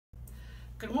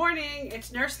Good morning,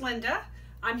 it's Nurse Linda.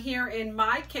 I'm here in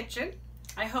my kitchen.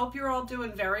 I hope you're all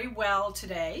doing very well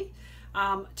today.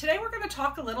 Today we're going to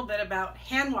talk a little bit about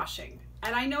hand washing.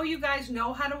 And I know you guys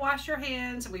know how to wash your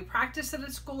hands and we practice it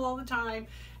at school all the time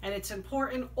and it's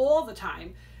important all the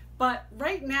time. But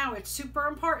right now it's super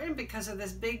important because of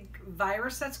this big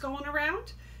virus that's going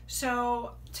around.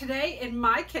 So today in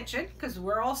my kitchen, because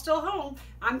we're all still home,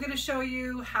 I'm going to show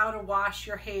you how to wash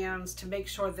your hands to make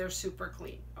sure they're super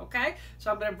clean, okay?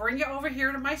 So I'm going to bring you over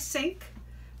here to my sink.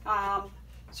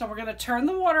 So we're going to turn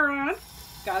the water on.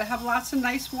 Got to have lots of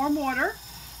nice warm water.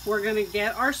 We're going to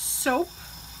get our soap,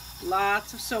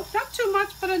 lots of soap. Not too much,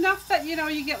 but enough that, you know,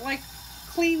 you get like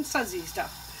clean, sudsy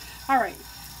stuff. All right.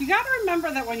 You got to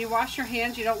remember that when you wash your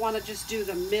hands, you don't want to just do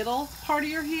the middle part of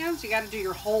your hands. You got to do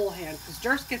your whole hand because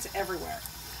dirt gets everywhere.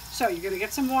 So you're going to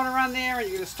get some water on there and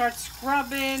you're going to start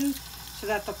scrubbing so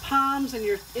that the palms and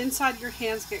your inside of your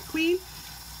hands get clean.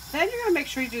 Then you're going to make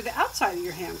sure you do the outside of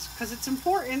your hands because it's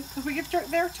important because we get dirt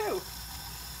there too.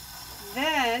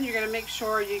 Then you're going to make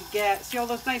sure you get, see all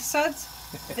those nice suds?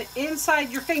 The inside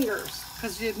your fingers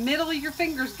because the middle of your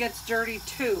fingers gets dirty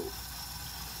too.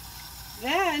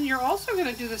 Then you're also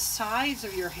going to do the sides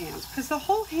of your hands because the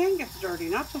whole hand gets dirty,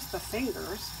 not just the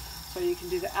fingers. So you can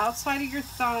do the outside of your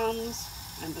thumbs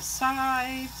and the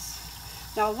sides.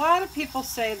 Now a lot of people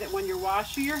say that when you're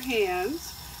washing your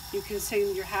hands, you can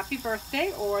sing your happy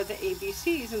birthday or the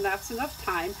ABCs and that's enough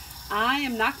time. I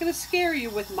am not going to scare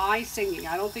you with my singing.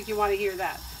 I don't think you want to hear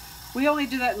that. We only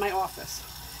do that in my office.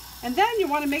 And then you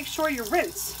want to make sure you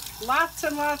rinse. Lots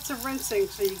and lots of rinsing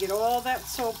so you get all that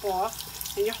soap off.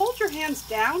 And you hold your hands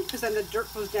down because then the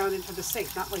dirt goes down into the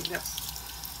sink, not like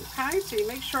this. Okay, so you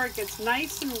make sure it gets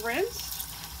nice and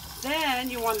rinsed. Then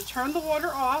you want to turn the water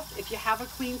off. If you have a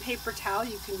clean paper towel,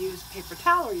 you can use paper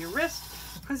towel or your wrist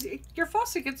because your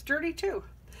faucet gets dirty too.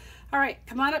 All right,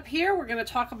 come on up here. We're going to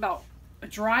talk about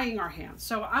drying our hands.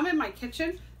 So I'm in my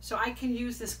kitchen, so I can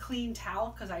use this clean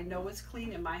towel because I know it's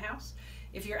clean in my house.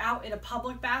 If you're out in a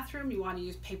public bathroom, you want to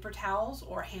use paper towels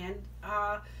or hand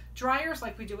dryers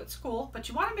like we do at school, but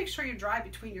you want to make sure you dry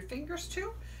between your fingers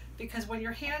too, because when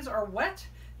your hands are wet,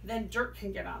 then dirt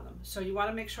can get on them. So you want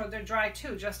to make sure they're dry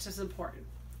too, just as important.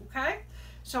 Okay?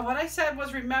 So what I said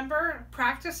was, remember,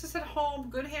 practice is at home.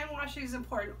 Good hand washing is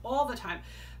important all the time,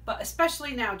 but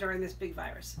especially now during this big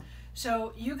virus.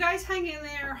 So you guys hang in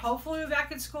there. Hopefully we're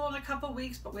back at school in a couple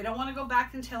weeks, but we don't want to go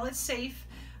back until it's safe.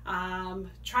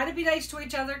 Try to be nice to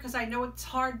each other because I know it's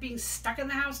hard being stuck in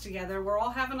the house together. We're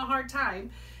all having a hard time.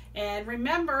 And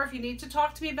remember, if you need to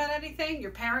talk to me about anything,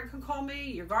 your parent can call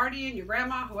me, your guardian, your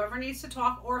grandma, whoever needs to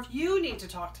talk, or if you need to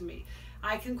talk to me,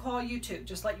 I can call you too.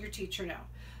 Just let your teacher know.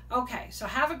 Okay, so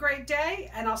have a great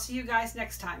day, and I'll see you guys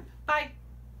next time. Bye.